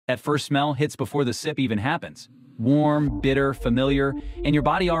That first smell hits before the sip even happens. Warm, bitter, familiar, and your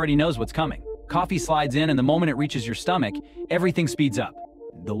body already knows what's coming. Coffee slides in, and the moment it reaches your stomach, everything speeds up.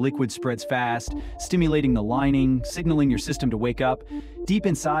 The liquid spreads fast, stimulating the lining, signaling your system to wake up. Deep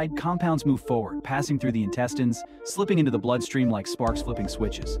inside, compounds move forward, passing through the intestines, slipping into the bloodstream like sparks flipping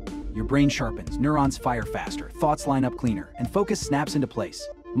switches. Your brain sharpens, neurons fire faster, thoughts line up cleaner, and focus snaps into place.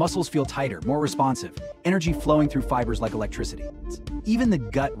 Muscles feel tighter, more responsive, energy flowing through fibers like electricity. Even the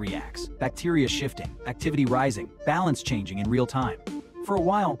gut reacts, bacteria shifting, activity rising, balance changing in real time. For a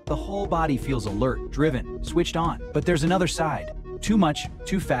while, the whole body feels alert, driven, switched on. But there's another side. Too much,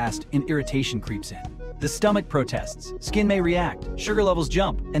 too fast, and irritation creeps in. The stomach protests, skin may react, sugar levels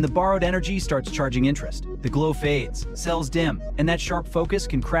jump, and the borrowed energy starts charging interest. The glow fades, cells dim, and that sharp focus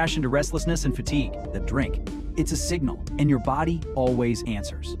can crash into restlessness and fatigue. The drink. It's a signal, and your body always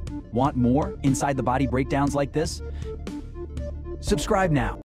answers. Want more inside the body breakdowns like this? Subscribe now.